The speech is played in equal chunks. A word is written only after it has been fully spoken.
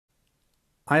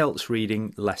IELTS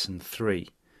Reading Lesson 3,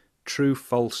 True,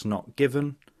 False, Not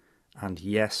Given, and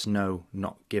Yes, No,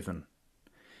 Not Given.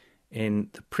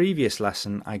 In the previous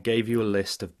lesson, I gave you a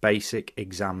list of basic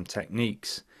exam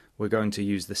techniques. We're going to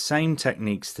use the same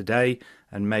techniques today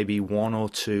and maybe one or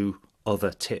two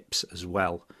other tips as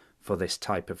well for this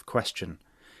type of question.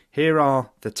 Here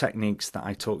are the techniques that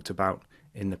I talked about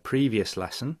in the previous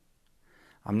lesson.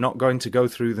 I'm not going to go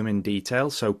through them in detail,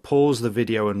 so pause the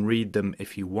video and read them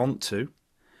if you want to.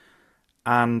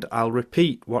 And I'll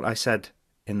repeat what I said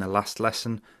in the last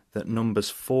lesson, that numbers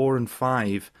 4 and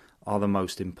 5 are the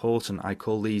most important. I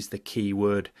call these the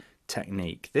keyword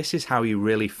technique. This is how you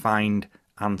really find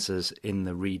answers in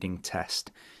the reading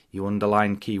test. You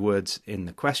underline keywords in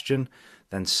the question,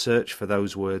 then search for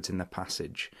those words in the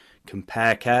passage.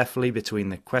 Compare carefully between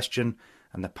the question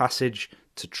and the passage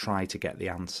to try to get the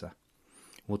answer.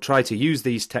 We'll try to use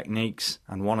these techniques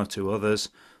and one or two others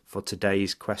for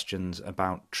today's questions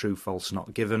about true, false,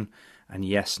 not given and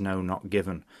yes, no, not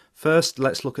given. First,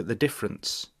 let's look at the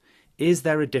difference. Is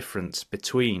there a difference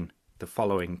between the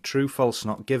following: true, false,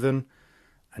 not given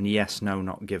and yes, no,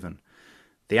 not given?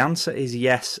 The answer is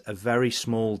yes, a very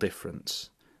small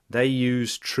difference. They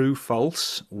use true,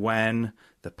 false when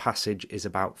the passage is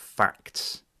about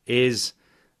facts. Is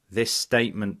this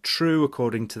statement true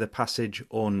according to the passage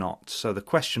or not? So the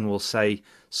question will say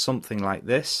something like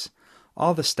this: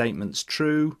 are the statements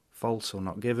true, false, or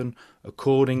not given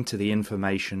according to the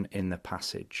information in the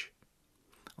passage?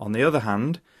 On the other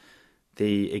hand,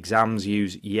 the exams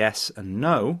use yes and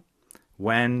no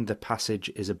when the passage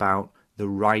is about the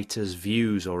writer's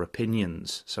views or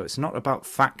opinions. So it's not about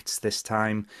facts this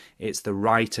time, it's the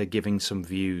writer giving some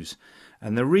views.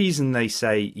 And the reason they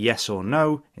say yes or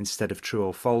no instead of true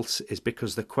or false is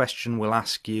because the question will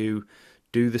ask you,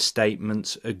 do the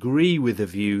statements agree with the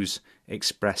views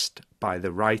expressed by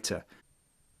the writer?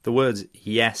 The words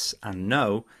yes and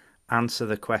no answer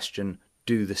the question,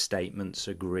 do the statements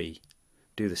agree?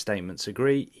 Do the statements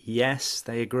agree? Yes,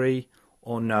 they agree,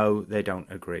 or no, they don't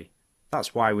agree.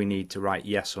 That's why we need to write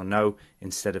yes or no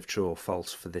instead of true or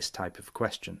false for this type of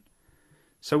question.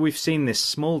 So we've seen this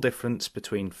small difference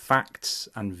between facts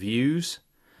and views,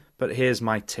 but here's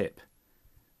my tip.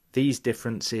 These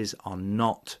differences are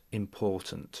not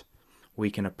important.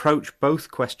 We can approach both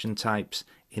question types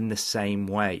in the same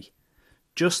way.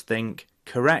 Just think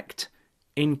correct,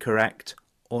 incorrect,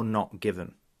 or not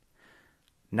given.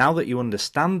 Now that you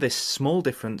understand this small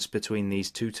difference between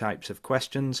these two types of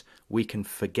questions, we can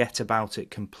forget about it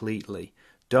completely.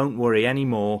 Don't worry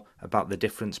anymore about the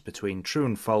difference between true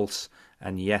and false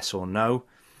and yes or no,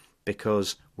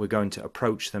 because we're going to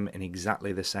approach them in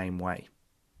exactly the same way.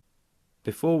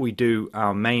 Before we do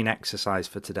our main exercise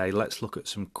for today, let's look at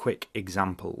some quick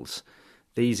examples.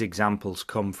 These examples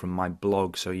come from my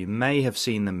blog, so you may have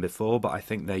seen them before, but I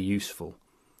think they're useful,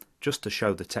 just to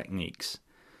show the techniques.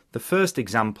 The first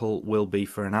example will be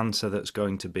for an answer that's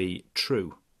going to be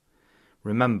true.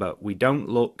 Remember, we don't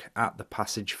look at the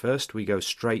passage first, we go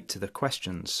straight to the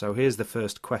questions. So here's the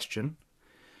first question.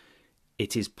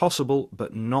 It is possible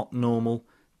but not normal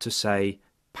to say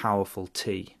powerful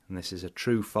tea. And this is a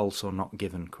true, false, or not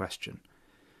given question.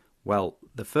 Well,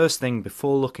 the first thing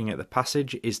before looking at the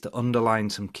passage is to underline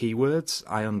some keywords.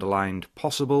 I underlined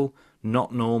possible,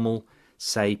 not normal,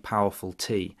 say powerful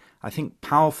tea. I think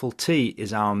powerful tea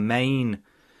is our main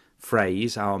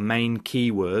phrase, our main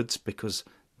keywords, because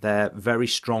they're very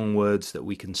strong words that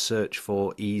we can search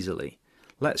for easily.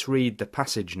 Let's read the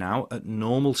passage now at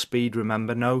normal speed.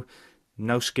 Remember,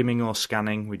 no skimming or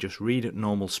scanning, we just read at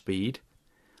normal speed.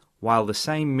 While the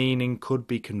same meaning could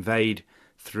be conveyed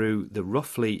through the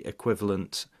roughly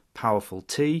equivalent powerful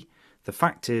tea, the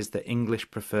fact is that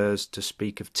English prefers to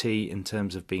speak of tea in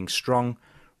terms of being strong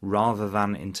rather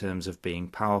than in terms of being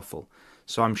powerful.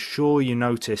 So I'm sure you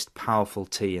noticed powerful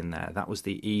tea in there. That was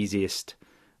the easiest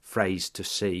phrase to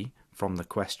see from the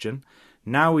question.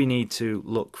 Now we need to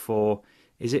look for,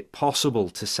 is it possible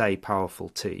to say powerful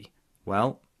tea?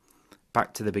 Well,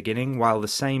 back to the beginning, while the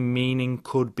same meaning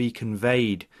could be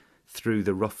conveyed through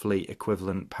the roughly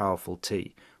equivalent powerful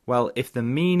tea. Well, if the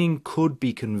meaning could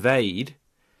be conveyed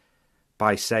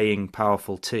by saying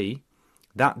powerful tea,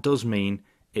 that does mean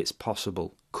it's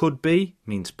possible. Could be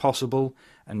means possible,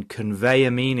 and convey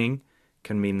a meaning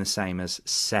can mean the same as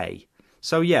say.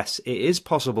 So yes, it is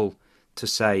possible to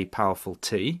say powerful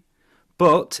tea,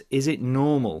 but is it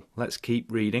normal? Let's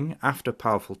keep reading. After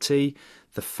powerful tea,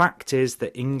 the fact is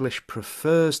that English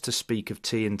prefers to speak of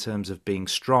tea in terms of being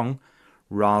strong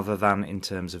rather than in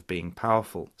terms of being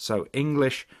powerful. So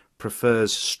English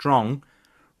prefers strong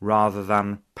rather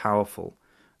than powerful.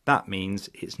 That means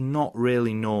it's not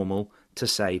really normal to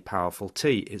say powerful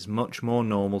tea. It's much more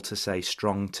normal to say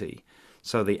strong tea.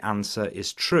 So the answer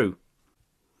is true.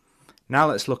 Now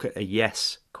let's look at a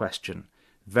yes question.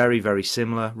 Very, very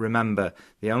similar. Remember,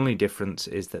 the only difference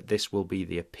is that this will be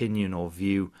the opinion or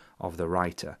view of the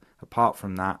writer. Apart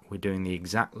from that, we're doing the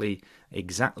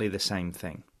exactly the same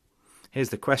thing. Here's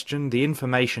the question. The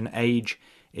information age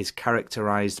is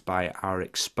characterized by our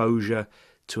exposure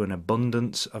to an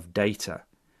abundance of data.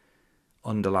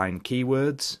 Underline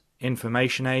keywords,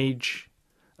 information age,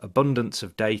 abundance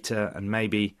of data, and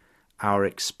maybe our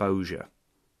exposure.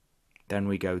 Then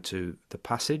we go to the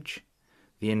passage.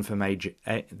 The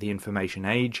information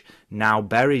age now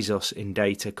buries us in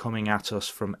data coming at us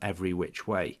from every which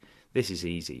way. This is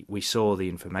easy. We saw the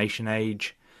information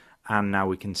age, and now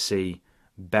we can see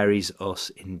buries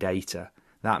us in data.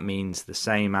 That means the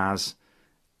same as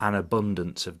an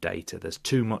abundance of data. There's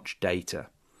too much data.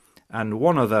 And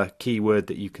one other keyword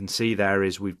that you can see there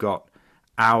is we've got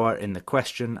our in the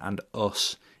question and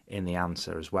us in the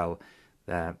answer as well.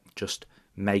 They're just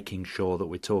making sure that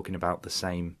we're talking about the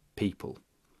same people.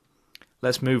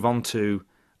 Let's move on to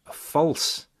a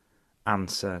false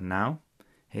answer now.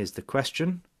 Here's the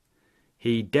question.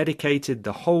 He dedicated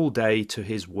the whole day to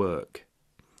his work.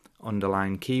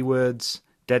 Underline keywords,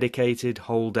 dedicated,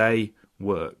 whole day,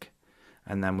 work.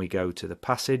 And then we go to the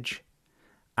passage.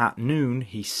 At noon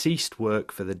he ceased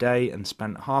work for the day and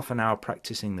spent half an hour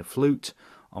practicing the flute,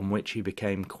 on which he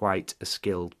became quite a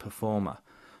skilled performer.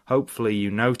 Hopefully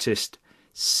you noticed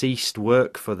ceased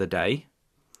work for the day.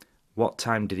 What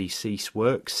time did he cease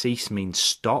work? Cease means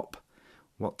stop.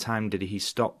 What time did he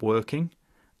stop working?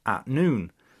 At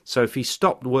noon. So if he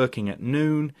stopped working at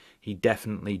noon, he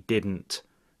definitely didn't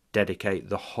dedicate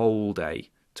the whole day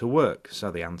to work.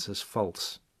 So the answer's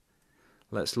false.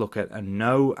 Let's look at a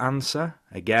no answer.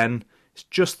 Again, it's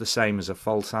just the same as a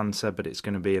false answer, but it's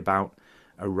going to be about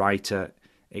a writer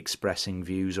expressing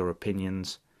views or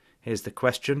opinions. Here's the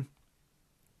question.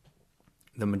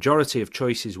 The majority of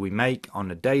choices we make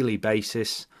on a daily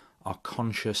basis are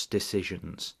conscious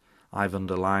decisions. I've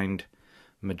underlined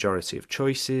majority of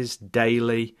choices,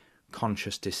 daily,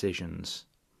 conscious decisions.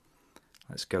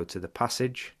 Let's go to the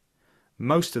passage.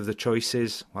 Most of the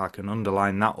choices, well, I can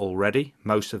underline that already.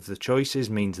 Most of the choices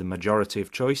means the majority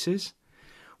of choices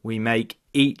we make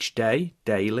each day,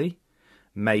 daily,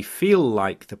 may feel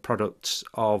like the products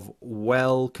of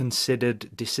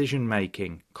well-considered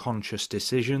decision-making, conscious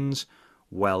decisions,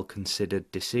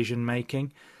 well-considered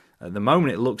decision-making. At the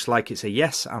moment it looks like it's a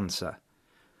yes answer,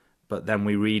 but then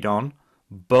we read on,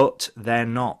 but they're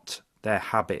not, they're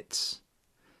habits.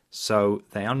 So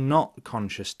they are not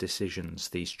conscious decisions,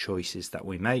 these choices that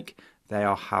we make, they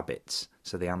are habits.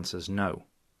 So the answer's no.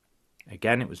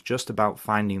 Again, it was just about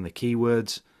finding the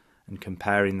keywords and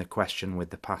comparing the question with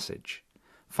the passage.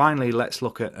 Finally, let's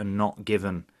look at a not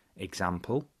given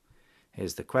example.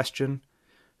 Here's the question.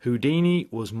 Houdini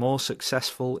was more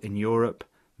successful in Europe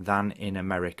than in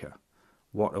America.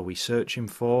 What are we searching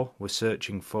for? We're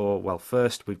searching for, well,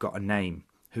 first we've got a name,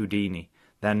 Houdini.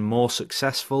 Then more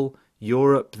successful,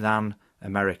 Europe than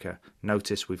America.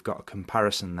 Notice we've got a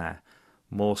comparison there.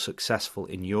 More successful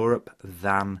in Europe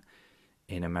than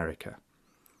in America.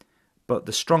 But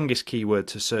the strongest keyword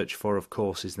to search for, of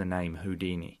course, is the name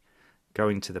Houdini.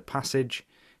 Going to the passage,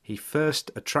 he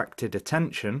first attracted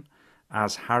attention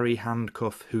as Harry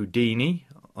Handcuff Houdini,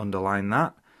 underline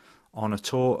that, on a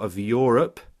tour of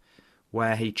Europe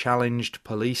where he challenged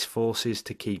police forces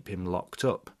to keep him locked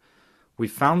up. We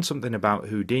found something about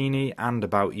Houdini and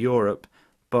about Europe,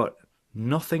 but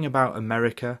nothing about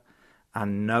America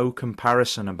and no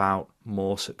comparison about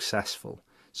more successful.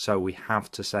 So we have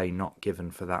to say not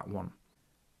given for that one.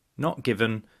 Not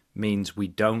given means we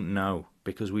don't know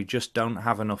because we just don't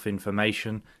have enough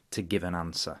information to give an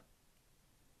answer.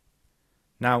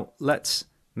 Now let's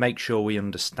make sure we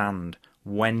understand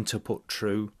when to put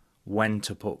true, when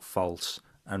to put false,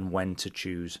 and when to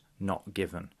choose not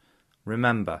given.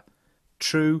 Remember,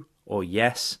 true or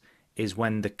yes is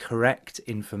when the correct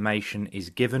information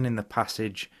is given in the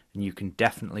passage and you can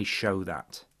definitely show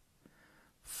that.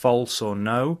 False or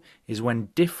no is when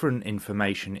different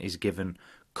information is given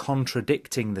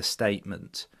contradicting the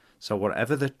statement. So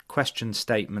whatever the question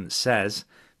statement says,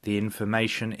 the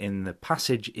information in the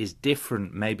passage is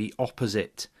different, maybe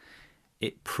opposite.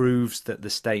 It proves that the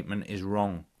statement is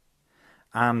wrong.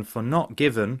 And for not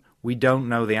given, we don't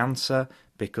know the answer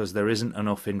because there isn't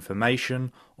enough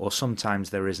information, or sometimes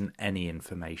there isn't any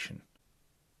information.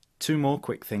 Two more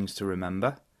quick things to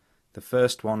remember. The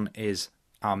first one is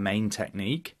our main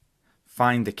technique.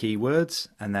 Find the keywords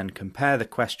and then compare the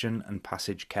question and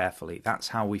passage carefully. That's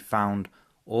how we found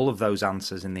all of those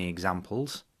answers in the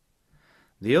examples.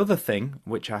 The other thing,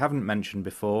 which I haven't mentioned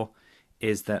before,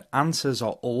 is that answers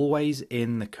are always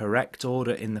in the correct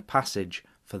order in the passage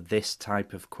for this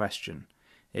type of question.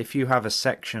 If you have a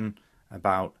section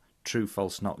about true,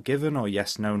 false, not given, or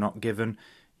yes, no, not given,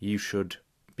 you should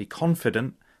be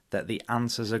confident that the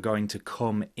answers are going to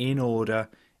come in order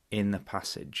in the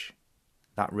passage.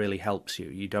 That really helps you.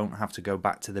 You don't have to go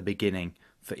back to the beginning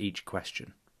for each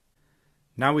question.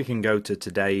 Now we can go to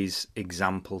today's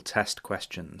example test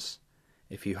questions.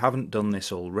 If you haven't done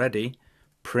this already,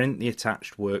 print the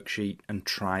attached worksheet and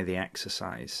try the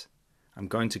exercise. I'm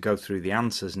going to go through the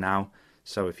answers now,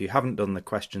 so if you haven't done the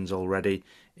questions already,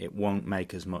 it won't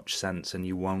make as much sense and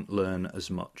you won't learn as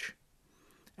much.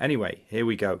 Anyway, here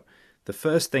we go. The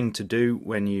first thing to do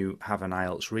when you have an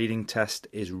IELTS reading test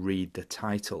is read the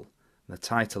title. The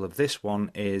title of this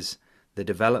one is The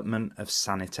Development of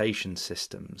Sanitation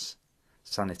Systems.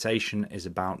 Sanitation is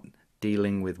about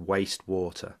dealing with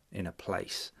wastewater in a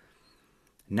place.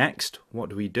 Next, what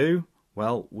do?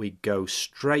 Well, we go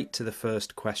straight to the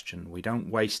first question. We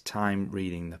don't waste time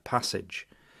reading the passage.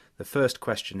 The first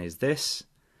question is this: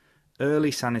 early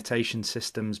sanitation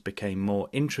systems became more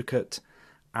intricate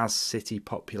as city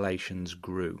populations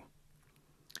grew.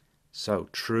 So,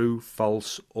 true,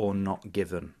 false, or not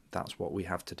given. That's what we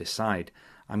have to decide.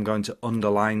 I'm going to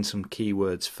underline some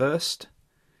keywords first.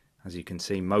 As you can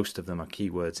see, most of them are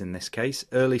keywords in this case.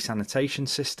 Early sanitation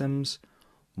systems,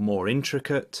 more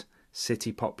intricate,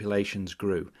 city populations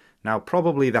grew. Now,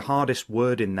 probably the hardest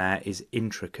word in there is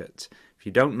intricate. If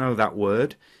you don't know that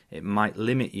word, it might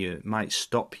limit you, it might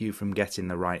stop you from getting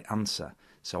the right answer.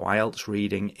 So IELTS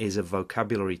reading is a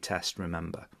vocabulary test,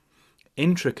 remember.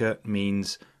 Intricate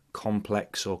means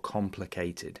complex or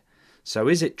complicated. So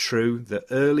is it true that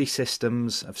early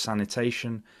systems of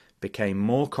sanitation became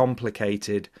more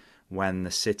complicated when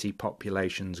the city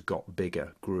populations got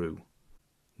bigger, grew?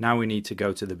 Now we need to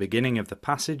go to the beginning of the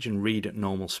passage and read at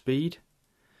normal speed.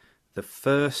 The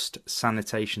first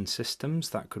sanitation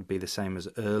systems, that could be the same as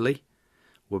early,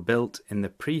 were built in the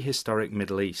prehistoric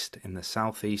Middle East, in the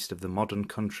southeast of the modern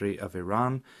country of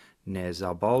Iran, near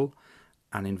Zabol.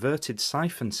 An inverted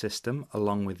siphon system,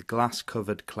 along with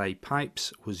glass-covered clay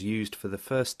pipes, was used for the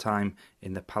first time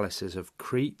in the palaces of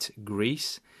Crete,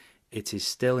 Greece. It is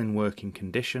still in working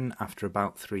condition after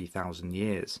about 3,000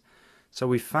 years. So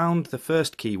we found the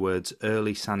first keywords,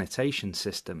 early sanitation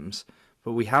systems,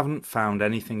 but we haven't found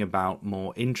anything about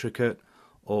more intricate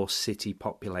or city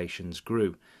populations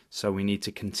grew. So we need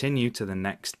to continue to the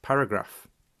next paragraph.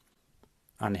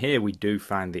 And here we do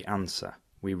find the answer.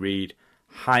 We read,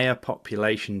 higher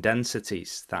population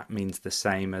densities, that means the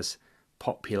same as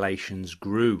populations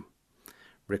grew,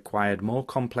 required more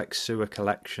complex sewer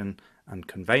collection and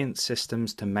conveyance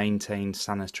systems to maintain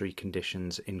sanitary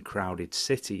conditions in crowded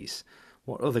cities.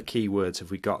 What other keywords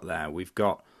have we got there? We've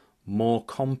got more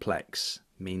complex,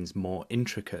 means more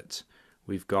intricate.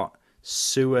 We've got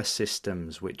sewer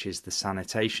systems, which is the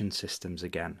sanitation systems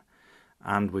again.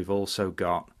 And we've also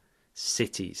got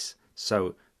cities.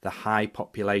 So the high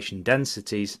population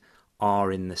densities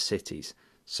are in the cities.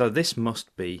 So this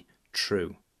must be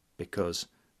true, because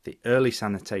the early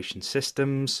sanitation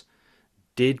systems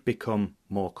did become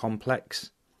more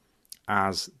complex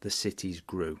as the cities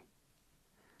grew.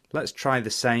 Let's try the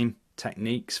same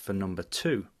techniques for number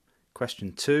 2.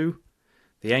 Question 2.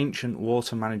 The ancient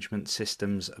water management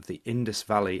systems of the Indus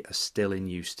Valley are still in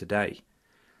use today.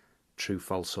 True,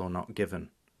 false, or not given?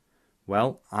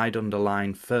 Well, I'd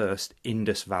underline first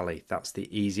Indus Valley. That's the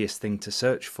easiest thing to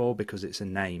search for because it's a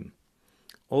name.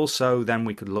 Also, then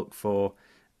we could look for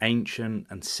ancient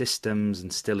and systems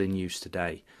and still in use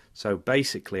today. So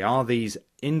basically, are these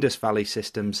Indus Valley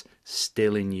systems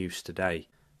still in use today?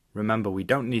 Remember, we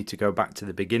don't need to go back to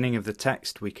the beginning of the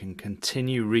text. We can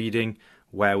continue reading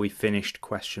where we finished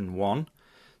question 1.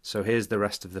 So here's the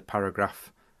rest of the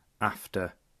paragraph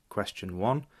after question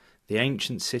 1. The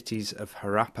ancient cities of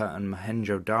Harappa and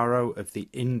Mohenjo-daro of the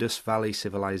Indus Valley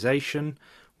civilization.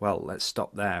 Well, let's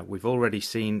stop there. We've already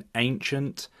seen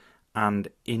ancient and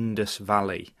Indus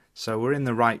Valley. So we're in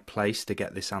the right place to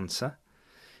get this answer.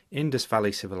 Indus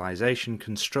Valley civilization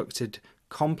constructed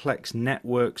complex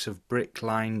networks of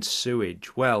bricklined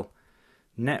sewage. Well,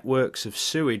 networks of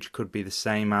sewage could be the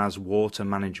same as water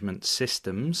management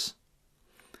systems.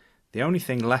 The only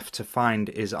thing left to find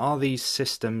is, are these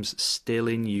systems still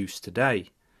in use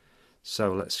today?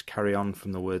 So let's carry on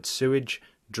from the word sewage.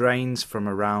 Drains from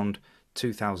around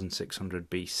 2600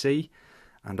 BC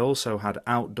and also had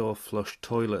outdoor flush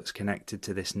toilets connected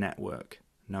to this network.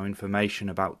 No information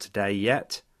about today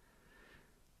yet.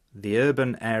 The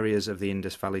urban areas of the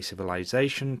Indus Valley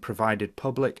civilization provided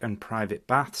public and private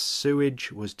baths.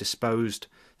 Sewage was disposed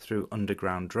through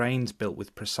underground drains built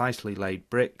with precisely laid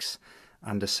bricks,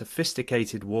 and a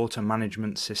sophisticated water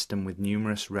management system with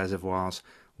numerous reservoirs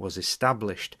was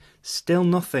established. Still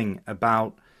nothing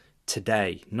about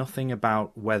today, nothing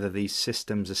about whether these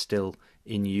systems are still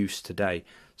in use today.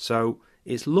 So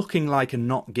it's looking like a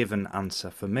not given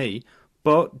answer for me,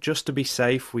 but just to be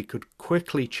safe, we could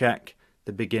quickly check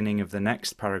the beginning of the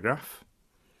next paragraph.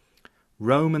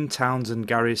 Roman towns and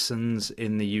garrisons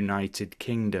in the United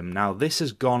Kingdom. Now this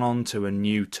has gone on to a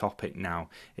new topic now.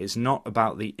 It's not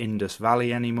about the Indus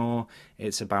Valley anymore,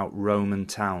 it's about Roman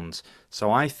towns.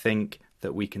 So I think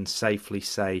that we can safely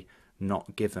say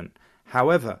not given.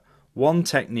 However, one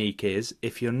technique is,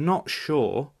 if you're not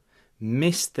sure,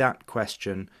 miss that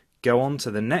question, go on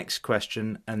to the next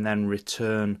question and then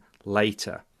return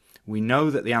later. We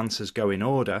know that the answers go in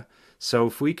order, so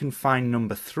if we can find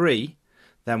number 3,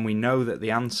 then we know that the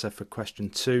answer for question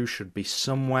 2 should be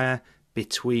somewhere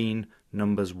between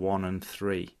numbers 1 and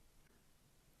 3.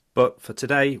 But for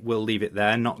today, we'll leave it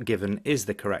there. Not given is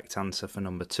the correct answer for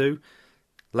number 2.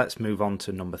 Let's move on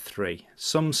to number 3.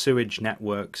 Some sewage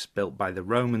networks built by the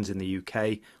Romans in the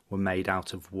UK were made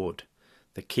out of wood.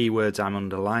 The keywords I'm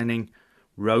underlining: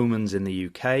 Romans in the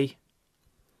UK,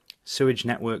 sewage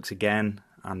networks again,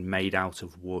 and made out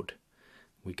of wood.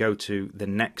 We go to the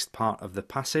next part of the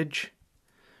passage.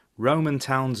 Roman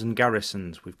towns and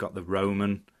garrisons. We've got the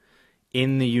Roman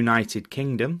in the United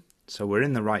Kingdom, so we're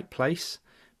in the right place.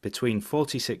 Between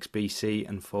 46 BC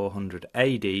and 400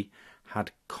 AD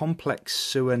had complex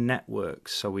sewer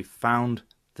networks, so we found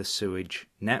the sewage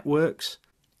networks,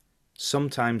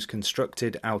 sometimes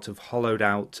constructed out of hollowed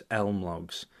out elm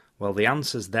logs. Well, the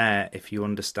answer's there if you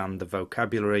understand the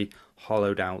vocabulary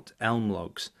hollowed out elm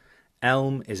logs.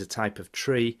 Elm is a type of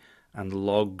tree and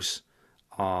logs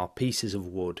are pieces of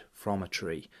wood from a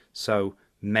tree. So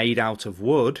made out of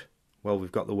wood, well,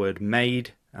 we've got the word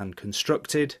made and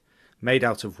constructed. Made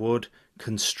out of wood,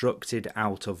 constructed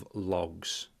out of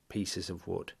logs, pieces of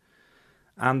wood.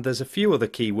 And there's a few other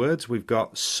keywords. We've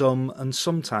got some and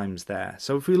sometimes there.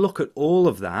 So if we look at all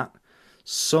of that,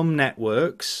 some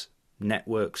networks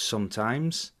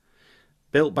sometimes,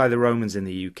 built by the Romans in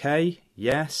the UK,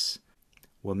 yes,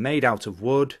 were made out of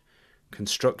wood,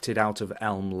 constructed out of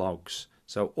elm logs.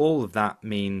 So all of that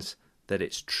means that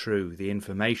it's true. The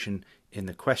information in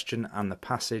the question and the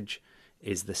passage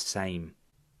is the same.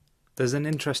 There's an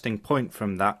interesting point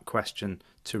from that question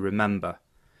to remember.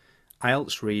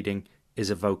 IELTS reading is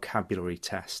a vocabulary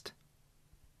test.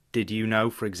 Did you know,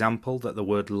 for example, that the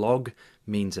word log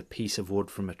means a piece of wood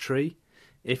from a tree?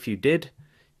 If you did,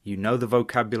 you know the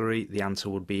vocabulary, the answer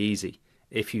would be easy.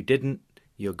 If you didn't,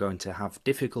 you're going to have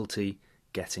difficulty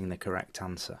getting the correct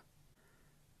answer.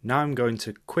 Now I'm going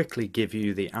to quickly give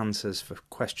you the answers for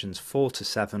questions 4 to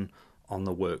 7 on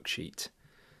the worksheet.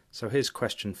 So here's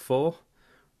question 4.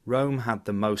 Rome had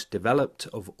the most developed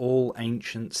of all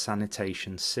ancient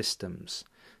sanitation systems.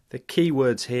 The key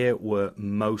words here were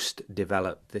most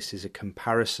developed. This is a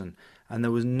comparison, and there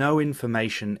was no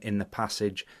information in the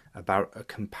passage about a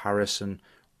comparison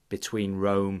between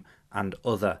Rome and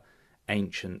other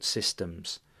ancient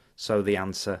systems. So the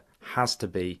answer has to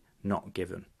be not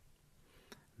given.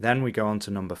 Then we go on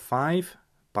to number 5.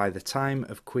 By the time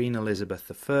of Queen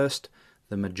Elizabeth I,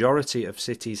 the majority of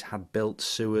cities had built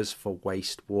sewers for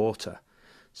wastewater.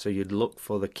 So you'd look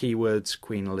for the keywords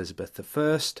Queen Elizabeth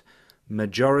I,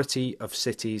 majority of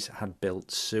cities had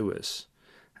built sewers.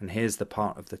 And here's the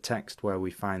part of the text where we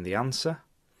find the answer.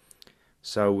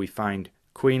 So we find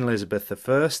Queen Elizabeth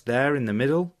I there in the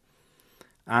middle,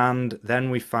 and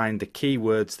then we find the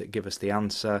keywords that give us the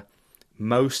answer.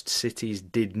 Most cities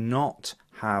did not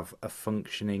have a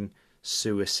functioning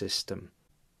sewer system.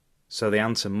 So the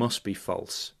answer must be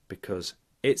false because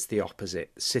it's the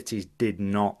opposite. Cities did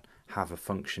not have a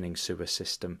functioning sewer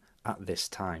system at this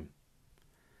time.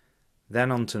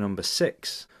 Then on to number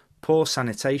 6. Poor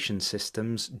sanitation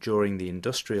systems during the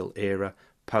industrial era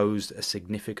posed a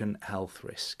significant health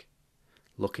risk.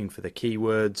 Looking for the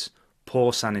keywords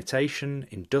poor sanitation,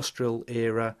 industrial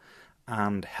era,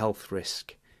 and health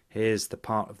risk. Here's the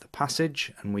part of the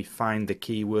passage, and we find the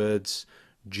keywords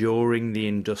during the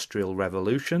Industrial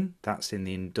Revolution, that's in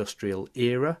the industrial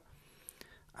era,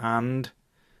 and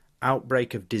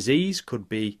outbreak of disease could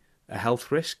be a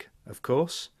health risk, of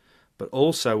course, but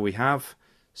also we have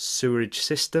sewerage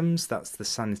systems, that's the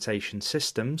sanitation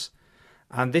systems,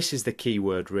 and this is the key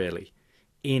word really,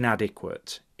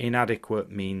 inadequate.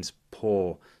 Inadequate means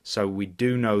poor, so we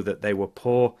do know that they were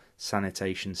poor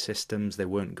sanitation systems, they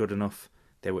weren't good enough,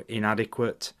 they were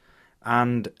inadequate,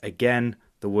 and again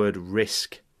the word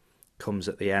risk comes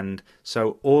at the end,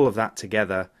 so all of that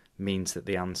together means that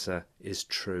the answer is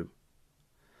true.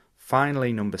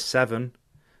 Finally, number 7,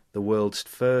 the world's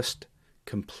first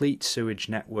complete sewage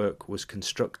network was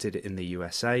constructed in the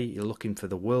USA. You're looking for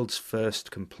the world's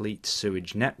first complete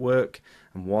sewage network,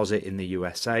 and was it in the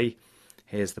USA?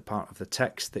 Here's the part of the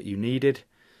text that you needed.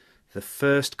 The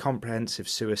first comprehensive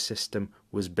sewer system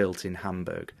was built in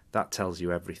Hamburg. That tells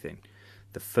you everything.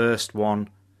 The first one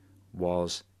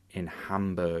was in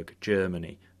Hamburg,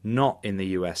 Germany, not in the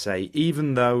USA.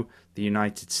 Even though the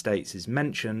United States is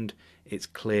mentioned, it's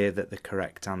clear that the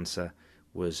correct answer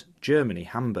was Germany,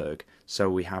 Hamburg, so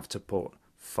we have to put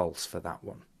false for that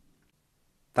one.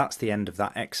 That's the end of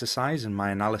that exercise and my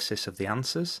analysis of the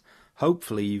answers.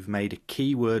 Hopefully you've made a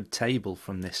keyword table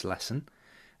from this lesson,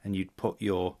 and you'd put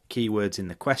your keywords in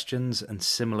the questions and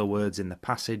similar words in the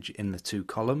passage in the 2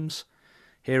 columns.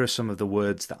 Here are some of the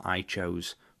words that I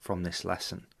chose from this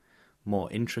lesson.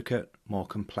 More intricate, more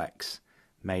complex,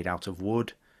 made out of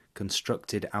wood,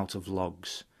 constructed out of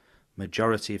logs,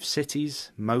 majority of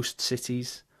cities, most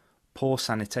cities, poor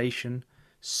sanitation,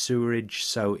 sewerage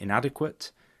so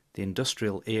inadequate, the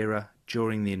industrial era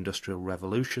during the Industrial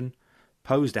Revolution,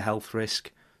 posed a health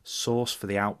risk, source for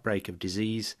the outbreak of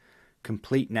disease,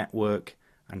 complete network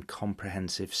and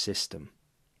comprehensive system.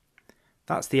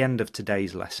 That's the end of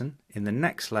today's lesson. In the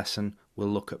next lesson we'll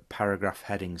look at paragraph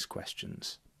headings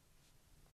questions.